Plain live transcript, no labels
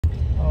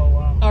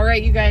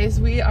right, you guys,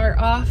 we are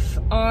off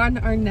on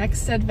our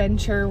next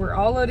adventure. We're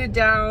all loaded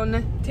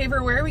down.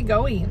 Tabor, where are we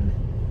going?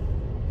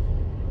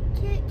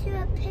 To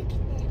a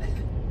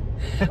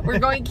picnic. We're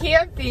going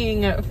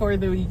camping for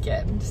the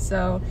weekend.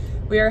 So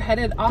we are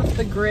headed off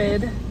the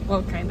grid.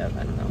 Well, kind of,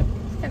 I don't know.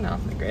 It's kind of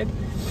off the grid.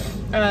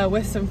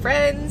 With some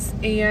friends,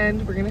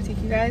 and we're gonna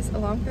take you guys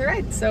along for the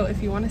ride. So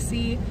if you want to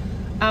see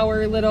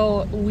our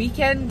little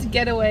weekend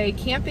getaway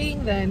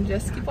camping, then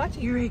just keep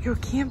watching. You ready to go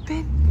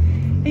camping?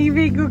 Are you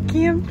ready to go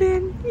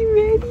camping? You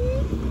ready?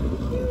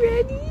 You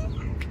ready?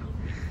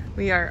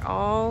 We are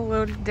all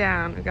loaded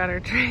down. We got our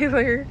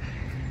trailer.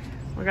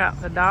 We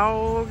got the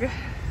dog.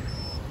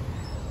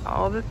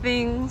 All the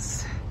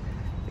things.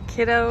 The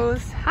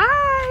kiddos.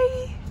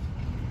 Hi!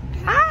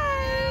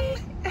 Hi!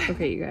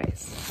 Okay, you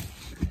guys.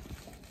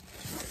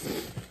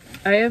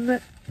 I am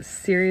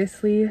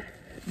seriously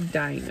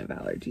dying of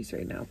allergies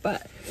right now,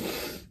 but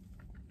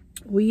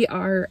we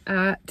are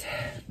at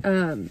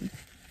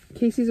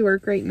Casey's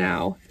work right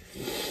now.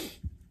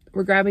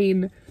 We're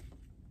grabbing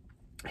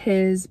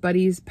his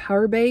buddy's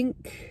power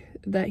bank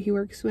that he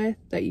works with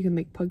that you can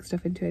like plug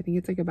stuff into. I think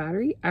it's like a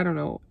battery. I don't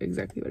know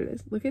exactly what it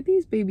is. Look at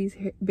these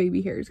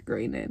baby hairs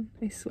growing in.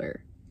 I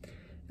swear.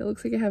 It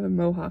looks like I have a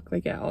mohawk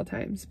like at all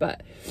times,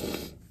 but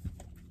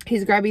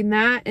he's grabbing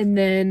that, and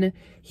then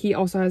he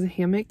also has a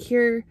hammock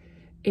here,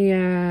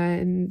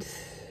 and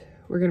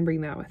we're gonna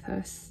bring that with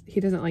us. He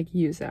doesn't like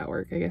use that at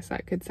work. I guess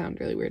that could sound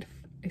really weird.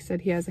 I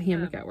said he has a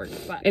hammock at work,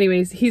 but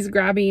anyways, he's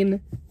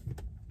grabbing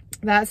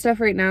that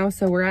stuff right now.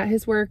 So we're at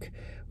his work.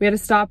 We had to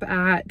stop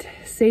at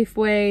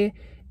Safeway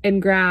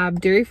and grab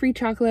dairy-free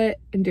chocolate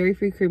and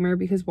dairy-free creamer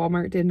because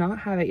Walmart did not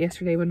have it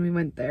yesterday when we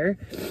went there.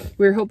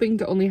 We were hoping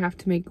to only have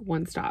to make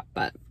one stop,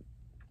 but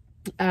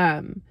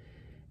and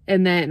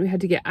then we had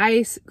to get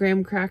ice,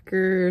 graham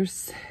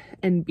crackers,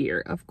 and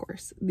beer, of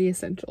course, the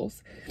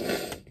essentials.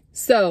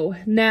 So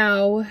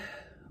now,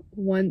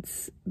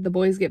 once the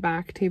boys get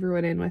back, Tabor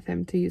went in with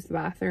him to use the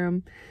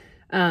bathroom.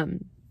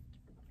 And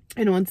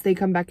once they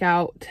come back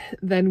out,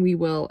 then we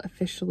will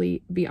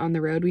officially be on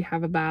the road. We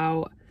have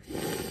about,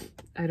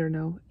 I don't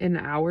know, an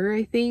hour,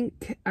 I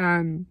think.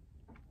 We're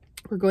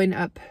going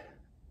up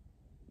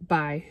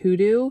by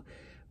Hoodoo,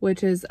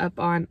 which is up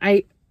on,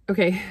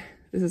 okay,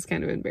 this is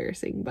kind of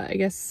embarrassing, but I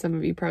guess some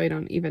of you probably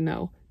don't even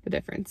know the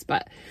difference.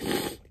 But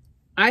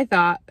I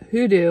thought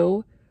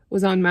Hoodoo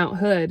was on Mount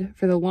Hood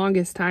for the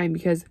longest time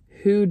because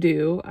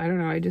Hoodoo, I don't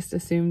know, I just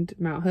assumed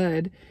Mount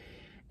Hood.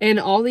 And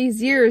all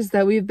these years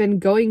that we've been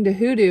going to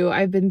Hoodoo,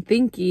 I've been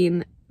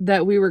thinking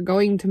that we were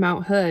going to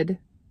Mount Hood.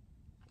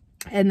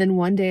 And then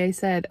one day I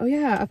said, oh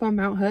yeah, up on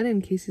Mount Hood.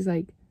 And Casey's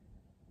like,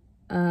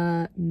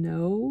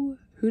 no,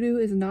 Hoodoo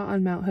is not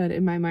on Mount Hood.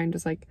 And my mind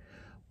was like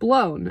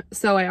blown.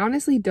 So I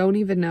honestly don't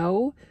even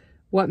know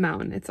what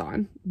mountain it's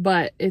on,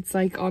 but it's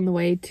like on the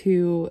way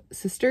to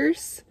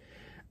Sisters.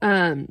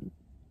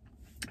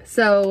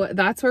 So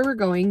that's where we're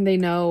going. They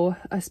know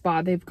a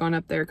spot. They've gone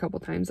up there a couple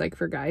times, like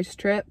for guys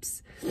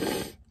trips.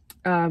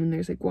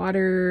 There's like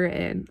water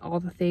and all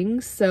the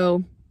things.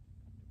 So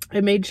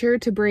I made sure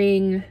to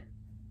bring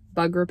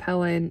bug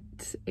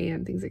repellent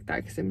and things like that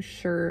because I'm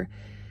sure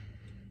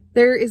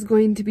there is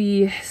going to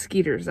be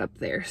skeeters up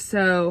there.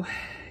 So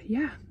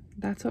yeah,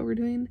 that's what we're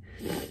doing.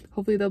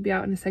 Hopefully they'll be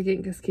out in a second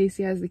because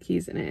Casey has the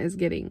keys and it is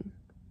getting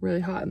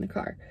really hot in the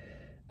car.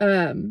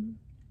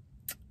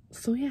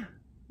 So yeah.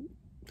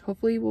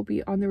 Hopefully we'll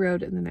be on the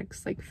road in the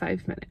next like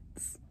 5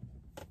 minutes.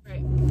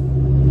 Right.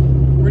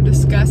 We're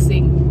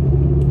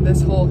discussing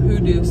this whole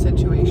Hoodoo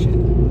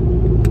situation.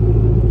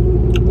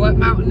 What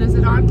mountain is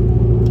it on?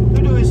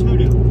 Hoodoo is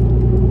Hoodoo.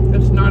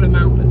 It's not a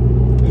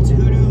mountain. It's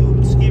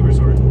Hoodoo Ski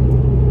Resort.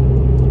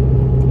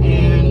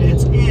 And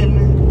it's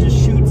in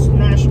Deschutes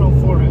National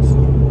Forest.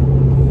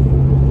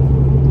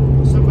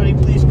 Somebody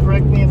please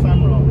correct me if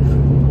I'm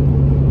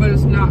wrong. But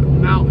it's not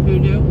Mount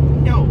Hoodoo?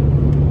 No.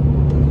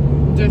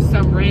 Just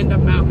some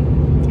random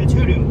mountain. It's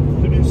Hoodoo.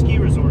 Hoodoo Ski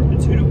Resort.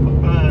 It's Hoodoo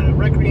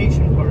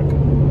Recreation Park.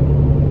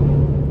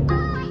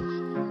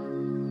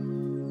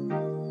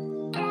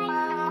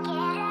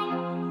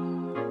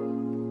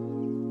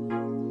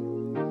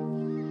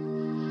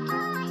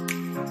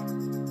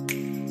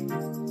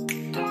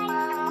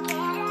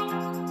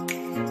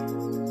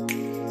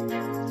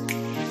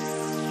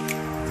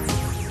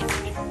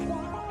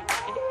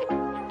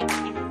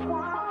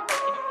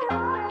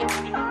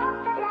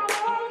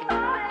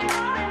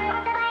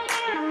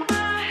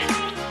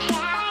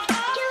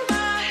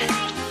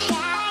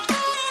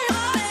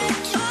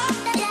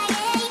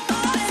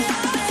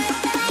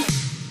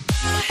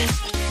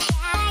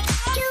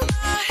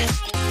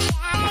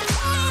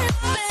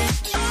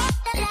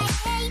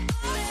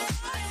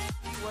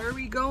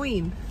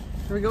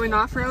 Are we going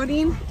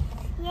off-roading?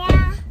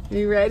 Yeah. Are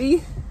you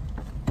ready?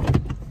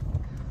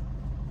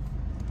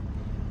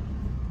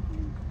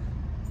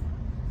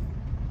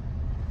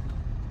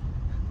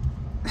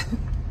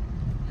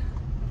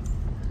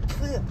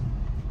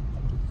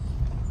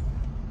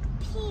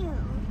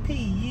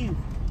 P.U.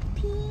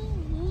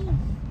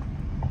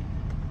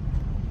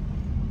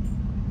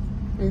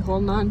 Are you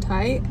holding on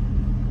tight?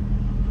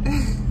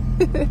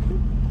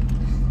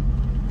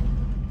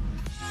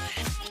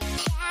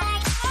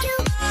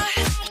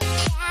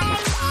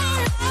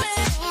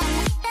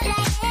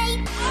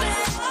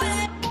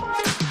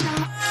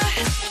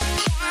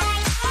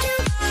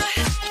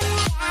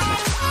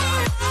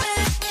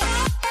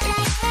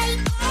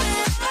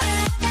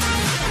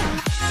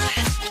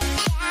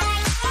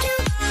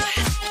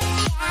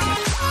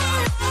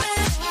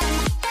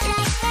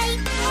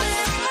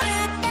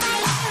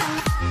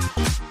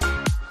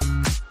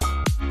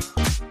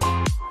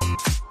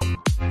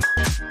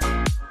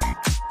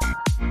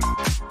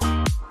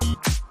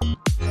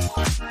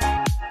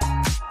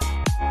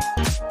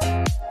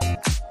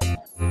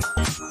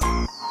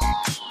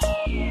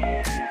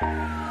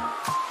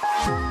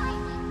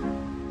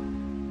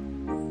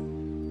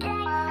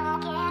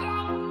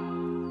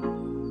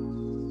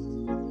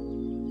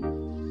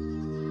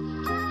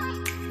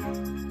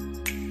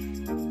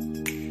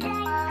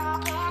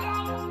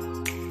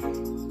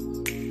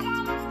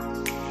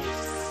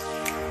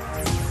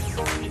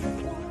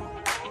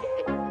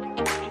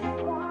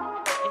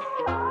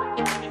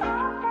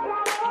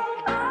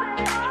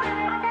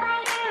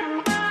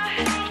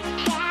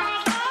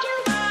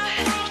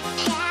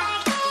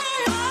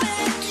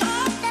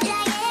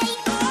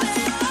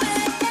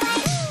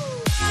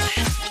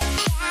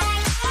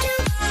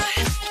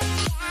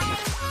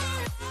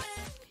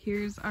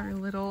 our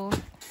little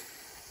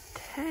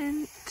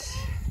tent.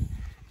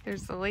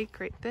 There's the lake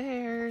right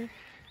there.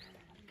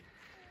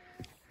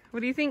 What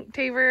do you think,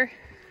 Taver?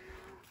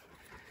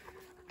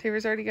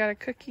 Taver's already got a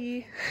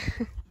cookie.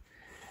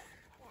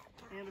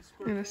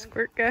 And a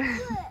squirt gun.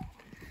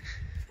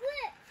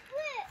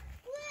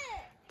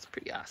 It's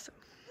pretty awesome.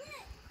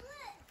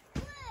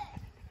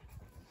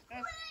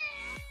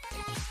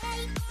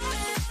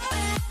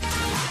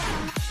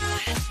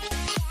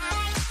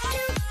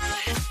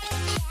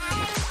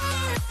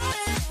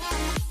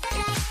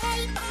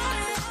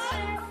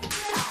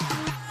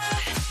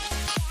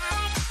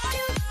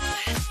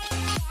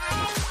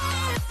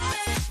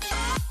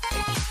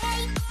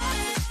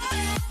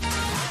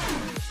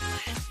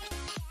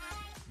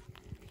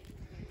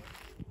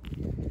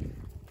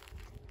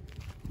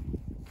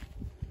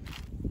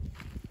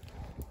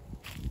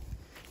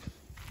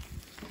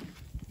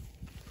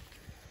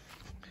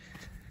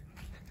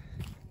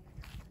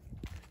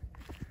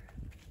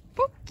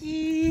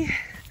 Pookie.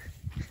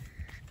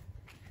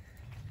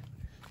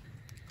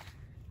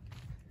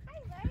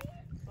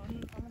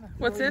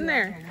 What's in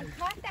there? I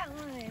caught that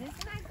one. Isn't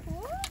that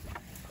cool?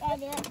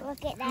 Daddy,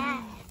 look at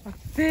that. A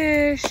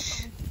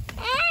fish.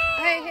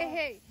 Hey,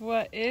 Hey.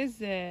 What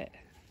is it?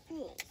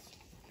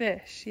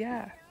 Fish,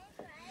 yeah.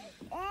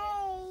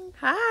 Hey.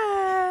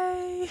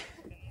 Hi.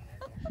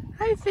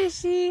 Hi,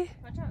 fishy.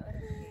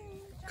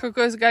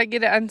 Coco's got to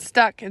get it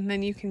unstuck and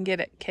then you can get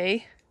it,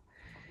 okay?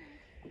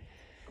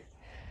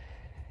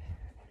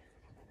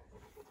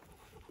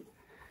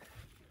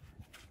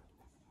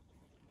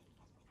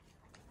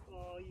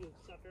 Oh, you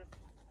sucker.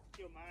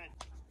 You're mine.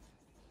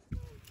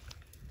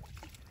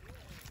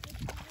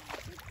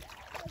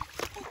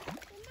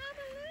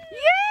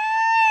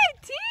 Yay!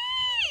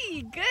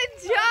 T! Good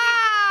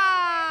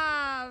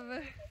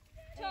job!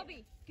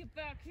 Toby, get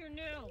back here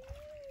now.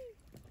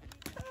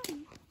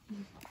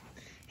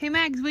 Hey,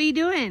 Mags, what are you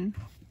doing?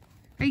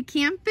 Are you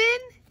camping?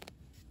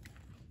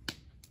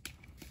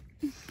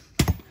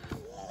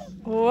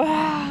 Wow.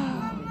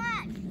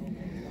 Mama,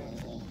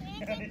 can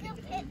you take a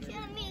picture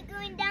of me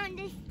going down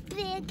this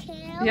big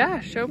hill? Yeah,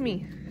 show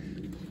me.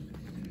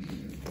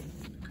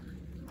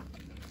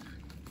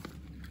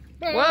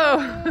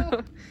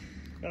 Whoa.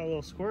 Got a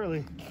little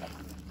squirrely.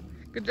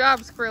 Good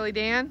job, Squirrely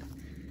Dan.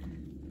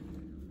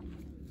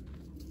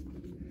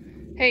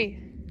 Hey,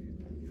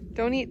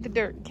 don't eat the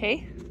dirt,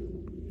 okay?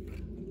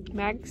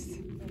 Mags?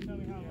 Don't tell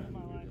me how to live my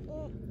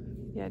life.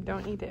 Yeah,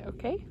 don't eat it,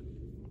 okay?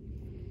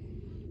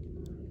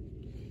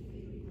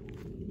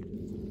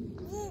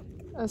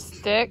 A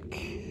stick.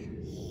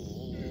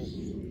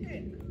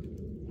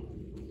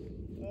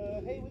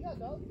 Hey, we got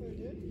dog food,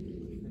 dude.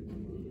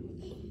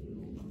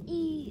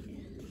 Eat.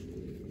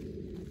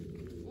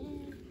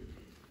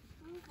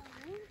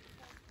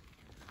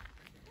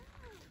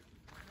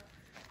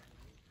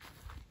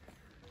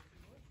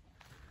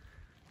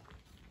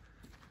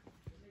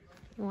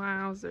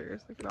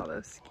 Wowzers, look at all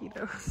those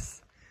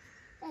mosquitoes.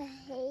 I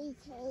hate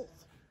it.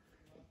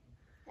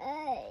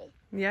 Hey.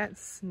 Yeah,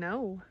 it's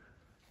snow.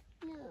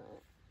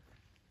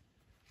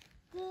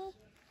 No.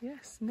 Yeah,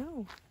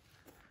 snow.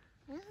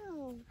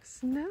 No.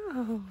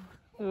 Snow.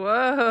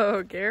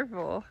 Whoa,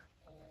 careful.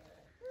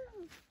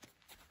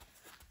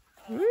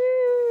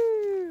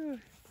 Woo!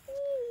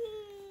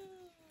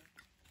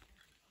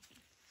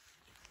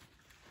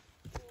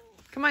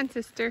 Come on,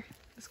 sister.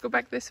 Let's go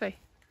back this way.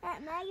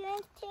 That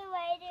migrant's too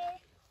later.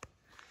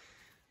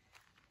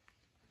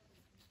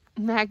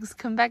 Mags,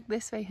 come back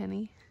this way,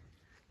 honey.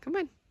 Come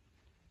on.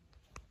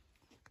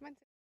 Come on.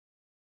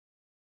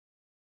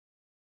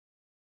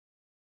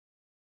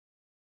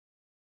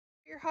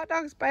 Your hot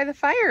dogs by the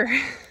fire.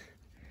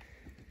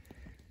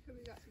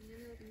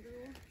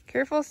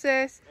 Careful,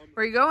 sis.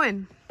 Where are you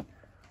going?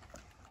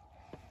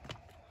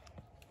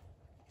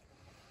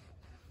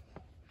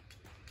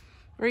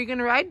 Where are you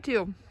gonna ride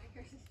to?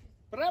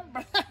 Brap,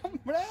 brap,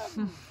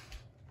 brap.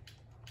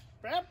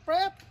 Brap,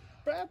 brap,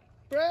 brap,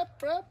 brap,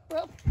 brap,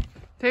 brap.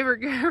 Tabor,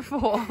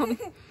 careful.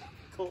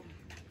 Cool.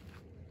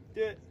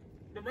 Do it.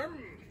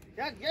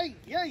 Yeah,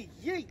 yeah.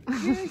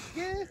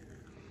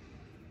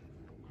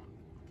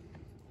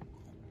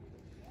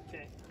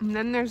 Okay. And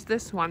then there's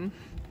this one.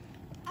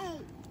 Hey.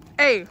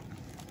 Hey,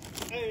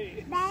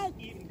 Hey. Bag.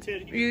 Eating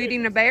titty. are you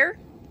eating a bear?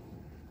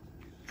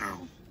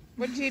 Ow.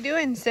 What you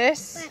doing,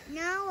 sis? But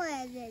now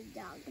what is his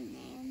dog's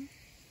name?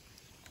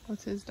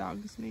 What's his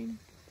dog's name?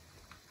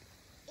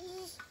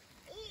 Eat.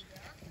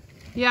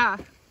 Yeah.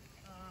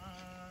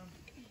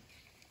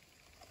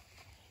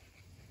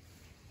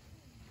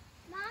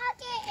 Look,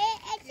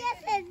 it's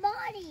just his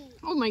body.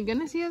 Oh my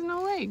goodness, he has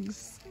no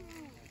legs.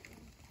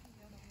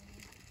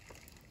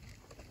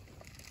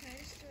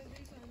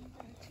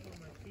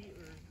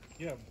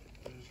 Yeah.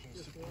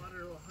 Just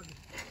water.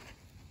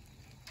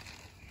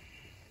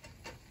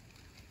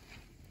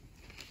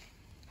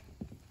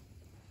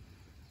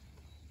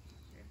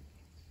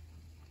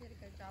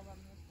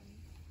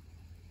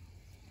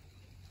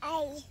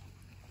 Hey.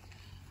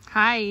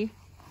 Hi.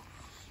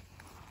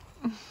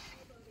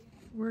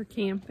 We're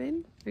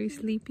camping. Are you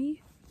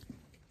sleepy?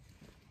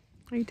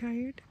 Are you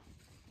tired?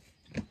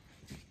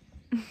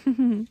 Are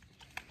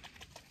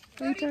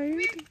you tired?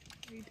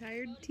 Are you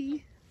tired,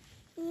 T?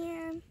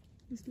 Yeah.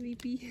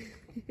 Sleepy.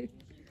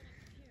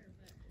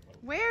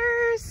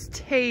 Where's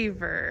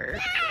Taver?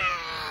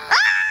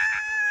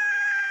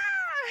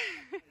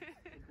 The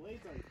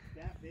blades are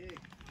that big,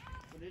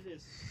 but it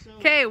is so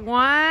Okay,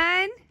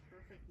 1,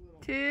 perfect little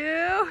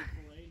 2,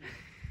 blade.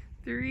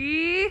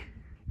 3,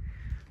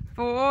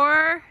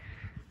 4.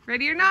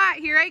 Ready or not,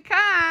 here I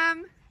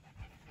come.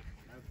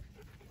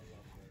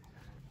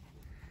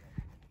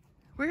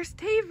 Where's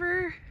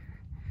Taver?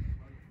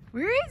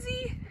 Where is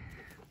he?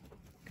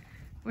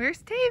 Where's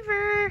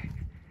Taver?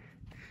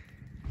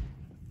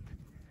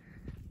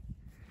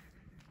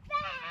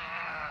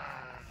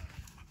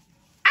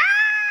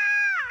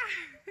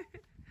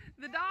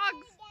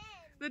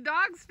 The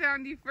dogs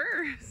found you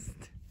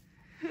first.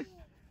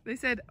 They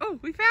said, oh,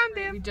 we found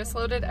him. We just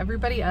loaded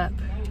everybody up.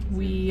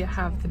 We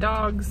have the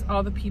dogs,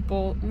 all the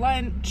people,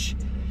 lunch.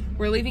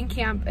 We're leaving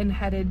camp and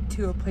headed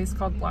to a place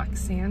called Black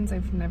Sands.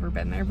 I've never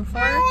been there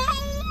before.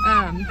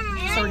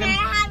 So we're gonna...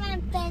 I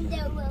haven't been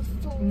there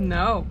before.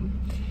 No.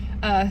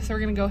 So we're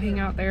gonna go hang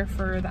out there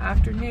for the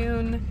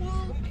afternoon.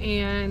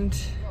 And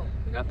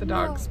we got the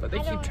dogs, but they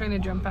keep trying to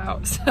jump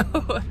out. So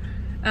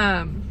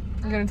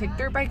we're gonna take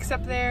dirt bikes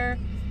up there.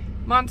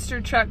 Monster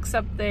trucks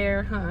up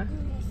there, huh?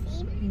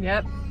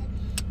 Yep.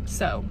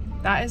 So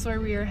that is where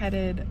we are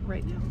headed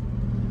right now.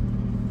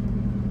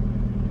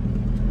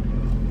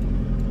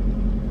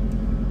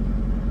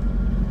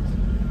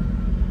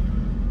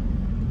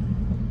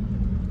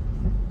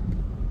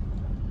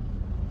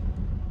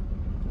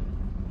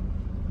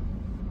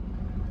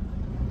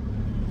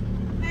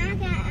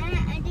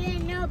 I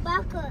didn't know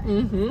buckle.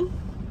 Mm-hmm.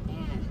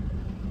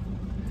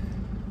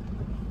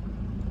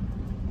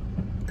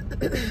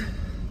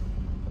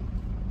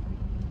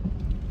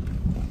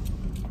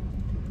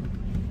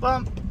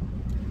 Bump.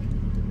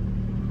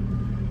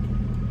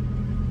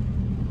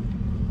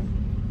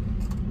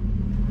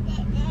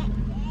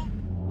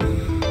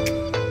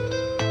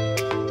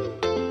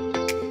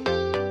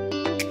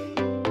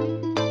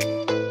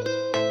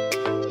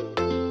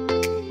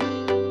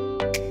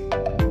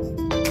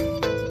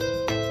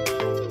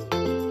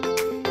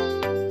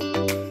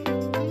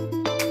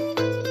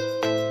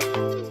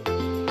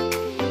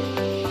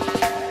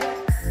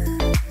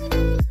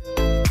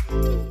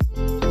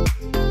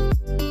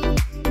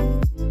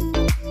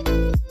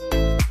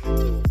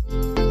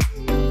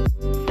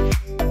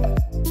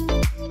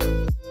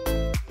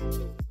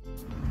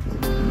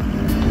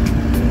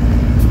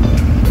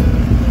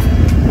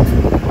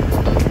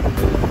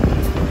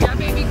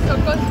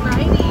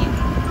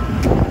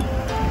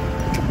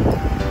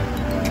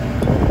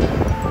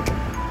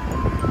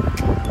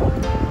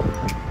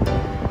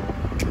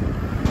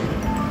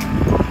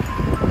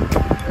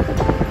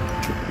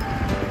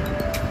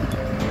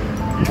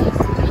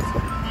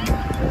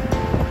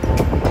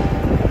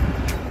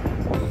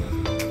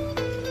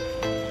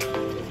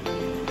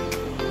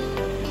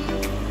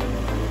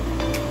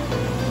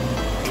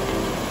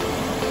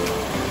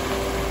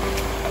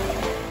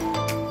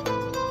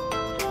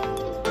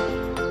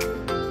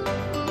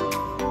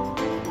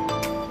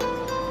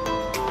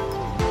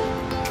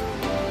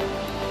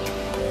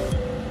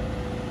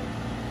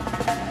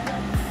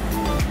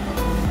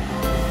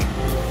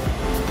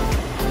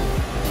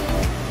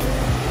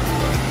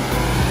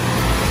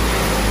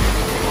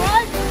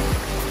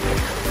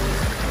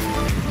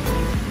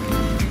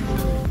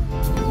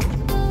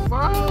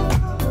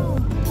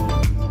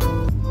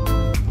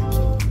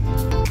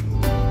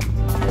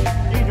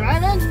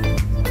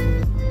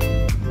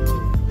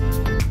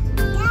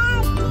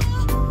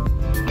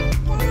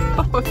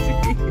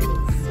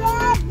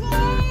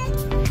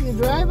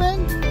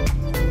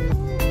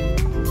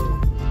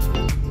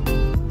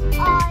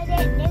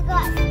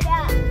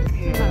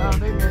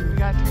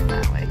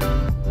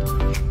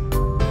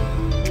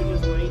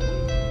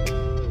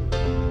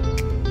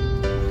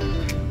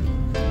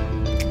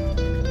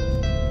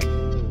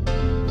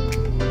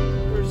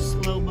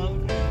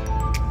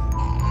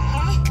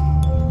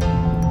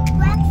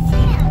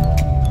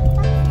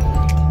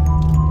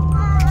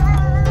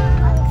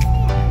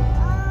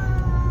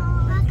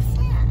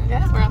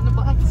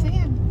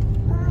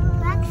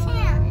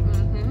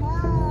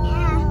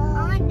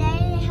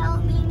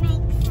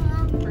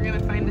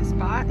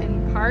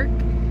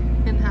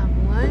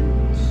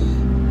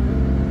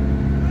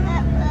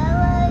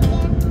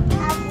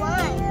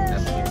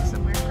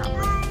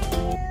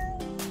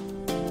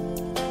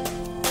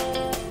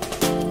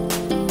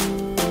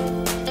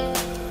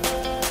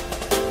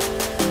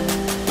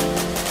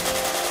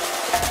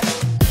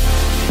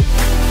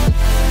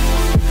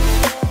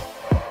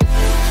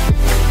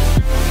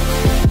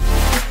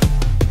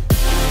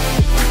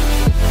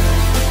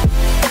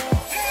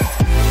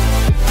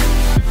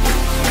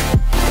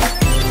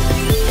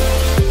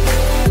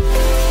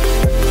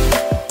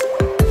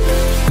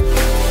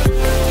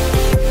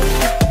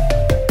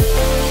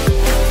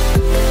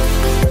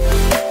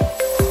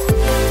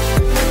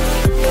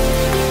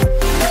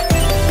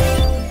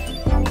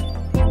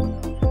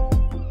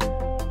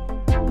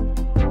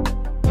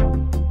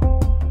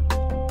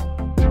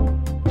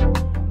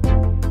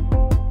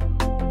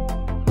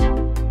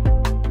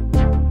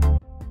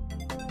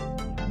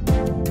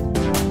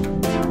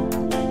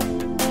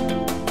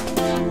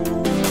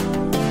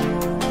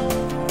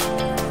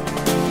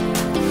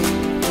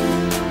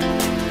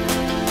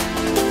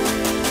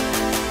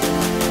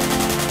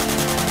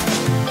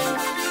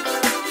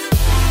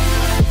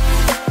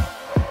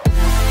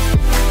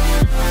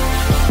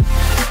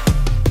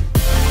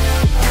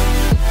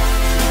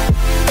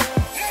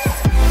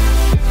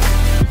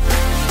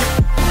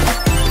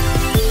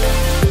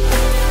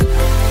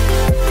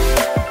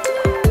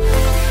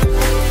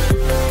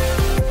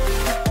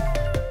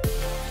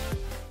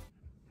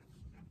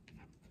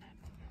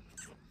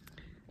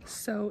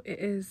 So it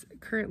is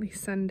currently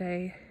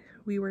Sunday.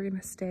 We were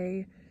gonna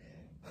stay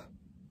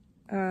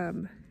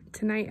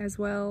tonight as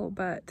well,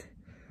 but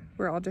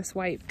we're all just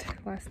wiped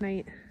last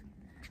night.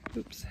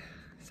 Oops,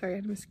 sorry, I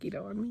had a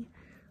mosquito on me.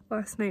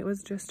 Last night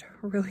was just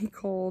really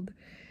cold,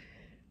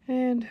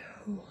 and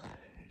oh,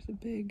 there's a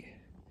big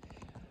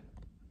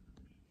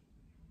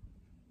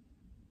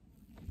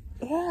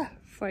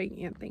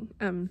flying ant thing.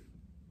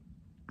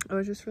 It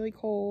was just really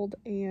cold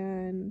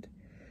and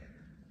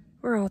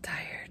we're all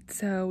tired,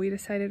 so we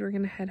decided we're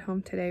gonna head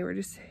home today. We're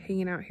just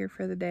hanging out here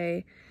for the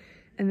day,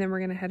 and then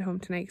we're gonna head home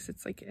tonight because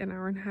it's like an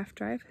 1.5 hour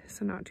drive,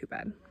 so not too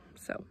bad.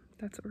 So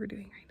that's what we're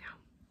doing right now.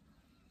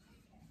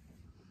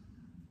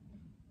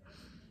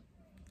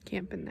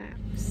 Camping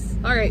naps.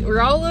 All right,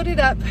 we're all loaded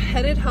up,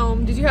 headed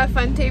home. Did you have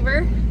fun,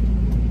 Tabor?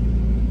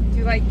 Do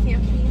you like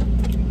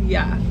camping?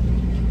 Yeah.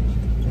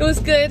 It was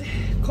good,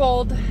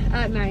 cold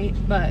at night,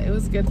 but it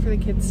was good for the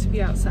kids to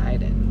be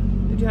outside.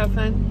 And did you have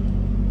fun?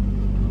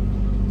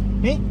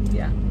 Me?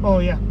 Yeah. Oh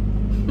yeah.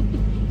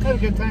 Had a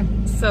good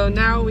time. So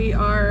now we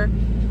are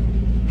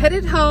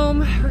headed home.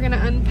 We're gonna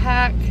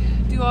unpack,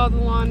 do all the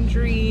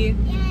laundry,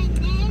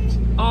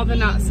 all the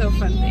not so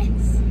fun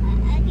things.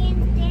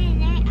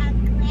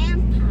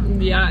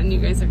 Yeah, and you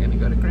guys are gonna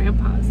go to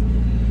Grandpa's.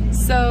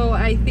 So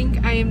I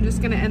think I am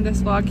just gonna end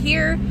this vlog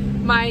here.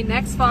 My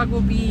next vlog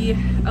will be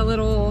a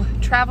little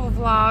travel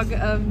vlog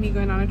of me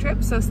going on a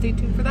trip, so stay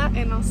tuned for that,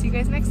 and I'll see you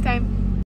guys next time.